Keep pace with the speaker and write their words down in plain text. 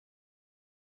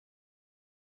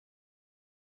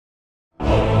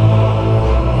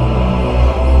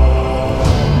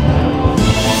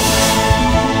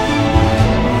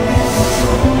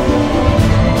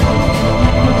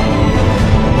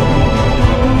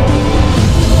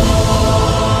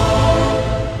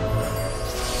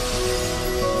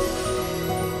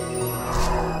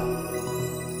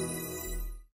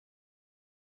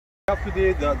have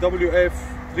today the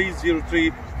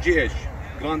WF303 GH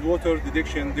groundwater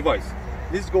detection device.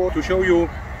 Let's go to show you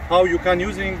how you can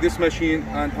using this machine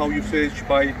and how you search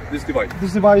by this device.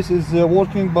 This device is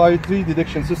working by 3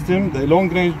 detection system, the long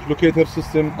range locator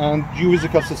system and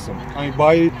geophysical system. And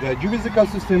by the geophysical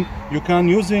system you can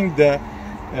using the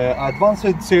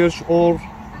advanced search or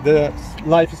the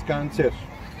live scan search.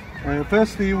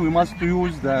 Firstly we must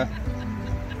use the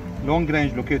long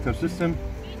range locator system.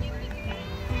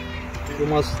 You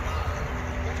must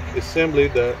assemble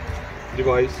the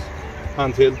device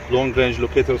handheld long range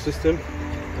locator system,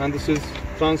 and this is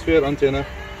transfer antenna.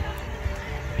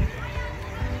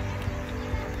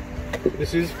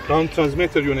 This is ground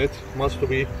transmitter unit, must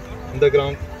be on the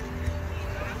ground,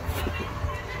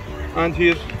 and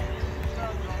here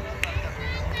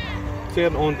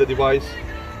turn on the device,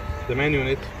 the main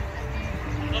unit.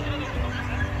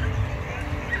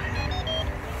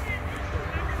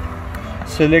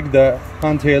 Select the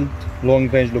handheld long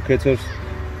range locators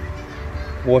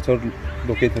water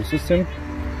locator system,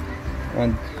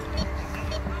 and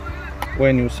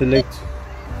when you select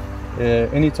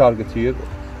any target here,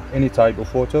 any type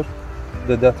of water,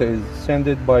 the data is sent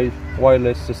by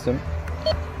wireless system,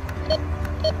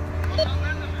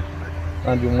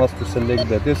 and you must select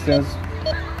the distance.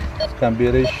 It can be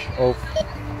reached of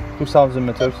 2000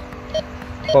 meters.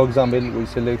 For example, we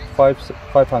select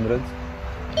 500,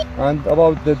 and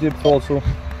about the depth also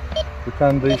you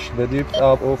can reach the depth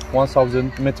up of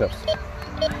 1000 meters.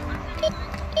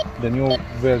 The new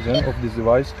version of this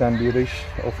device can be reached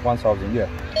of 1000. Yeah.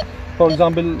 For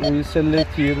example, we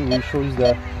select here, we choose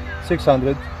the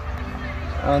 600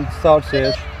 and start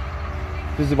search.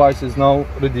 This device is now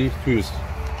ready to use.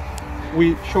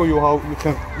 We show you how you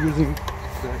can using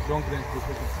the long range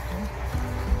locator system.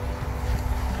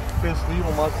 Firstly,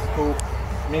 you must to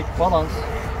make balance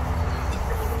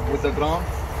with the ground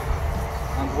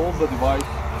and hold the device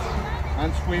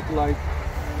and sweep like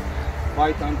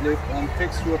right and left and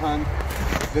fix your hand.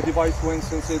 The device when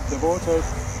senses the water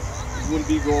will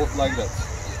be go like that.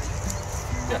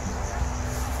 Yeah.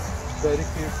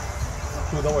 Directly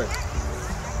to the west.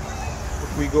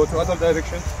 If we go to other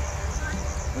direction,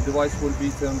 the device will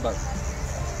be turned back.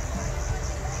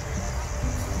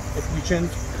 If we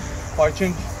change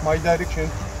my direction,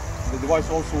 the device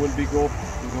also will be go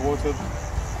to the water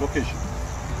location.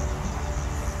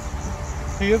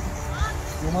 Here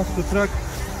you must track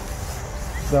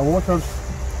the water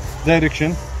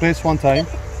direction. Press one time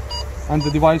and the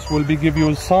device will be give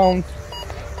you sound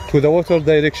to the water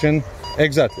direction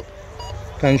exactly.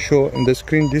 Can show in the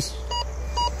screen this,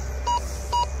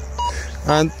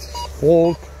 and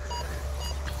walk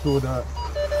to the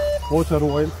water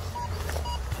well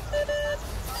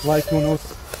like you know.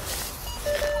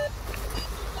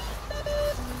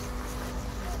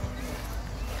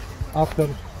 After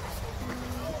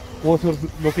water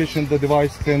location, the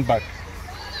device turn back.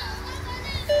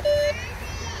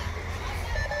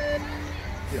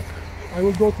 Yeah. I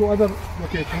will go to other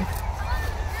location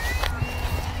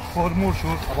for more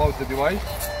sure about the device.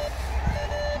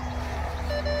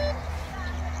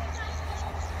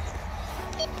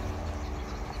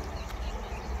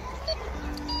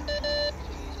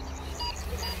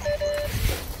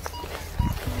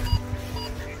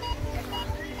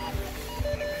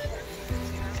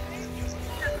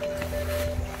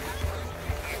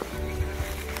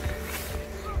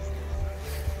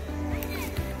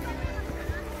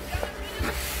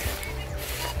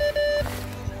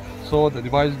 So the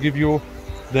device give you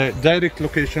the direct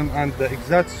location and the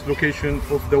exact location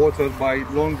of the water by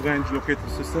long range locator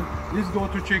system. Let's go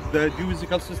to check the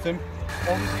geophysical system.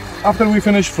 After we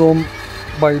finish from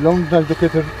by long range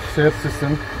locator search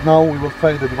system, now we will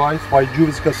try the device by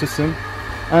geophysical system.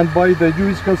 And by the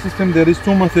geophysical system there is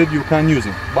 2 methods you can use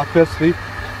it. But firstly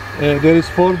there is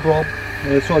 4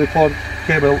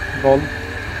 cable roll.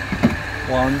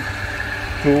 1,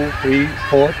 2, 3,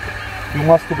 4. You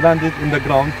must blend it in the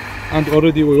ground, and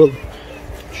already we will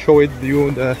show it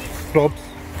you the props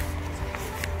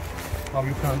how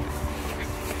you can.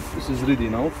 This is ready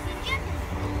now,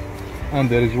 and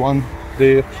there is one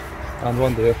there and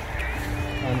one there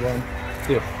and one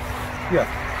there. Yeah,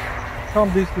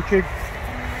 come this to check.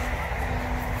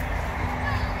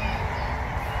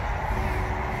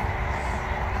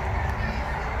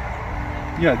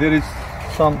 Yeah, there is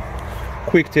some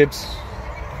quick tips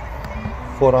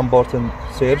for important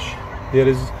search. There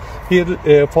is here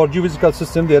for geophysical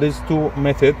system there is 2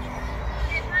 methods,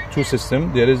 2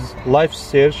 systems. There is live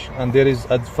search and there is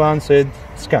advanced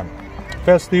scan.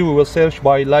 Firstly, we will search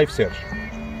by live search.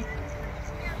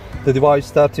 The device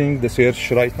starting the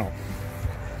search right now.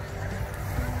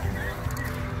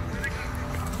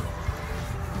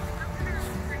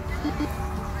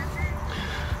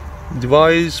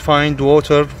 device find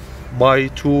water by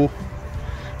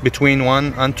between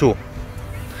 1 and 2,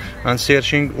 and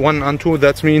searching 1 and 2,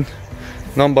 that means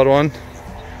number 1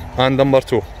 and number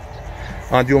 2,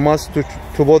 and you must to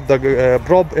put the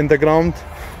probe in the ground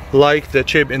like the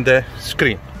chip in the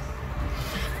screen.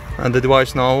 And the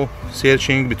device now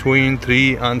searching between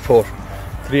 3 and 4.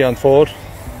 3 and 4,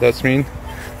 that means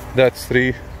that's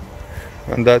 3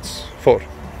 and that's 4.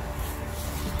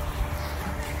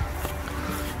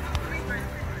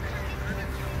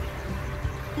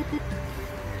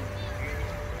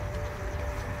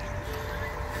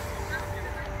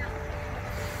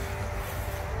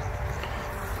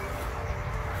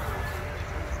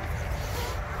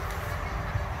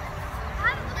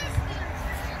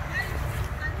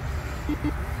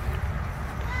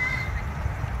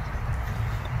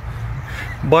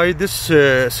 By this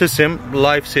system,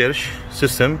 live search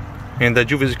system in the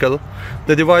Geophysical,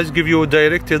 the device gives you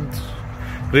directed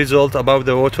result about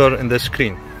the water in the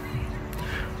screen.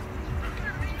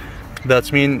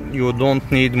 That means you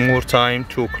don't need more time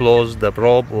to close the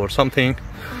probe or something.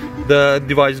 The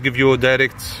device gives you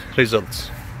direct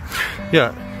results.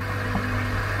 Yeah.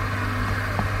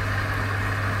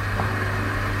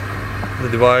 The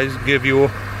device gives you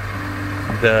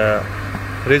the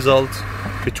result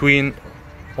between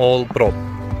all probe,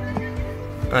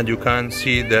 and you can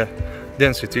see the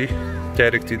density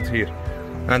directed here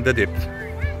and the depth.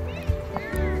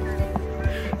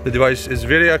 The device is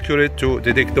very accurate to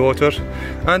detect the water,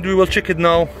 and we will check it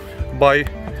now by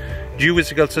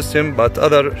Geophysical system, but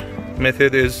other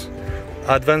method is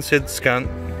advanced scan.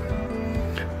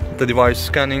 The device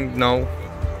scanning now.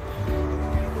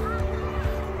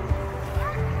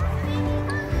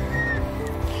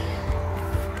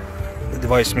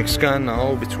 Device mix scan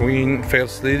now between,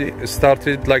 firstly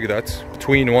started like that,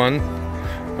 between 1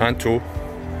 and 2,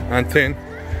 and then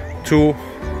 2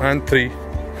 and 3,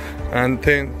 and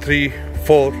then 3,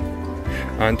 4,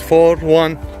 and 4,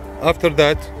 1. After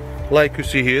that, like you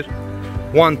see here,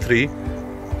 1, 3,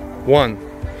 1,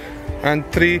 and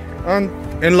 3,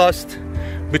 and in last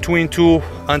between 2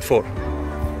 and 4.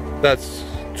 That's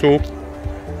 2,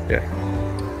 yeah,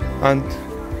 and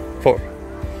 4.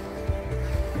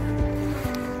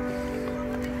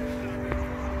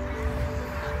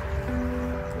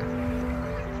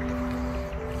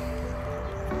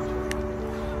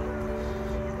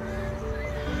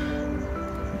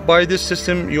 By this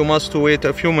system you must wait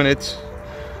a few minutes,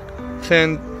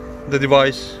 then the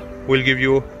device will give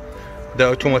you the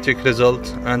automatic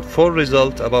result and full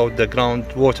result about the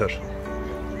groundwater.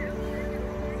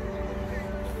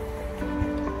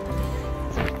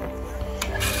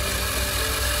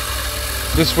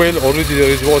 This well already there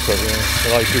is water,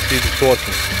 like you see it's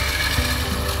working.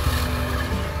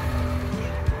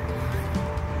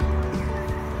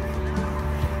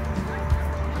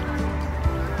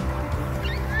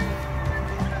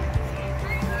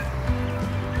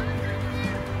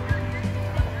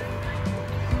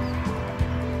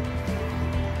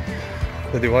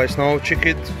 The device now check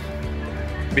it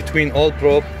between all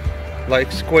probe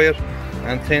like square,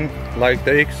 and then like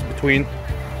the X between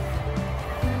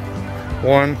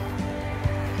 1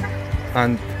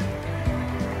 and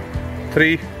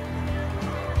 3,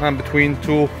 and between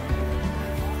 2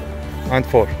 and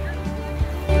 4.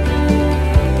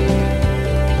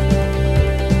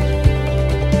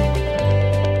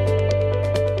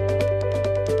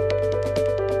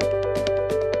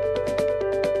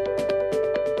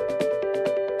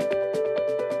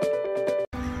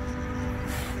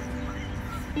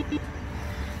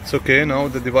 It's okay, now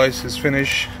the device is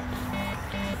finished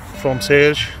from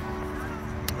search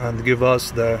and give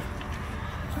us the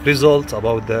result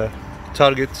about the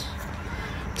target.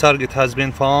 Target has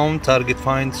been found, target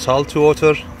finds salty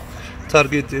water,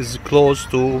 target is close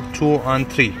to 2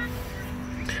 and 3,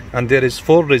 and there is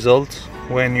 4 result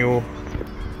when you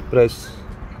press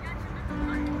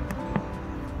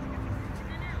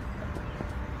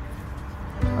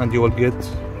and you will get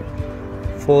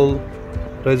full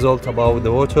result about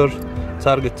the water.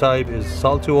 Target type is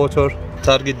salty water,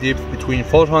 target depth between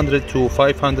 400 to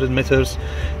 500 meters,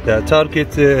 the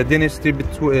target density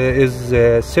is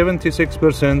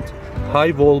 76%,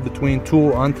 high vol between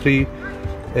 2 and 3,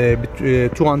 2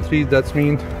 and 3, that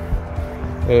means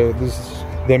this is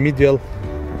the medial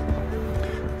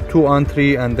 2 and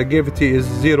 3, and the gravity is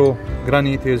 0,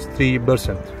 granite is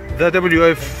 3%. The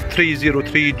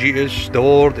WF303 GH, the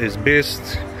world is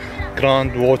best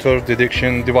groundwater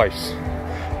detection device.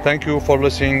 Thank you for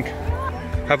listening.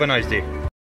 Have a nice day.